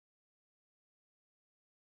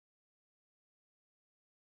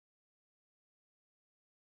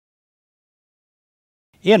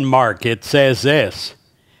In Mark, it says this,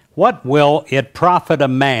 "What will it profit a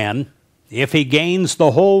man if he gains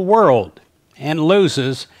the whole world and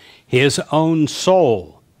loses his own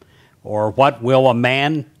soul? Or what will a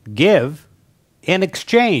man give in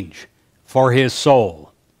exchange for his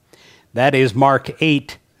soul?" That is Mark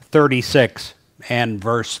 8:36 and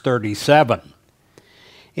verse 37.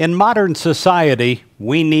 In modern society,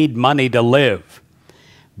 we need money to live.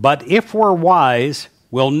 But if we're wise,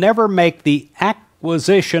 we'll never make the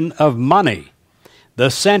acquisition of money the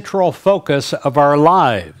central focus of our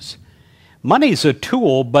lives. Money's a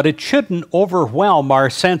tool, but it shouldn't overwhelm our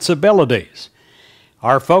sensibilities.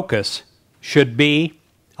 Our focus should be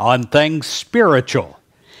on things spiritual,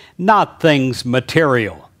 not things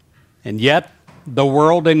material. And yet, the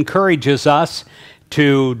world encourages us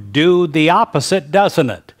to do the opposite, doesn't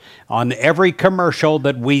it? On every commercial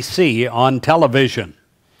that we see on television.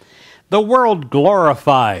 The world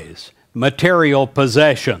glorifies material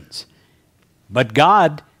possessions, but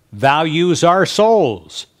God values our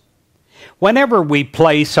souls. Whenever we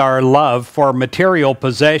place our love for material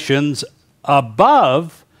possessions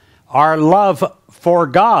above our love for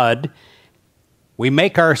God, we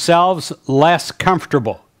make ourselves less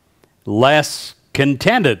comfortable, less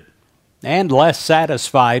contented, and less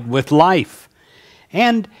satisfied with life.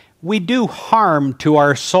 And we do harm to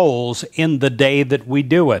our souls in the day that we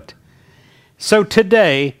do it. So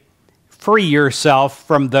today, free yourself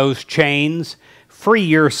from those chains. Free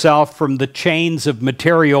yourself from the chains of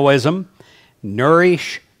materialism.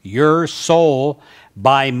 Nourish your soul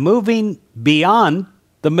by moving beyond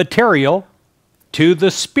the material to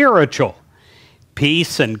the spiritual.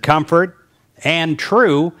 Peace and comfort and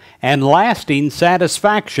true and lasting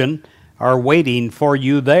satisfaction are waiting for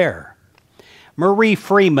you there. Marie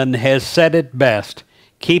Freeman has said it best.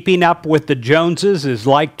 Keeping up with the Joneses is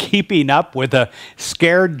like keeping up with a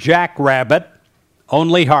scared jackrabbit,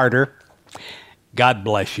 only harder. God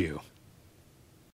bless you.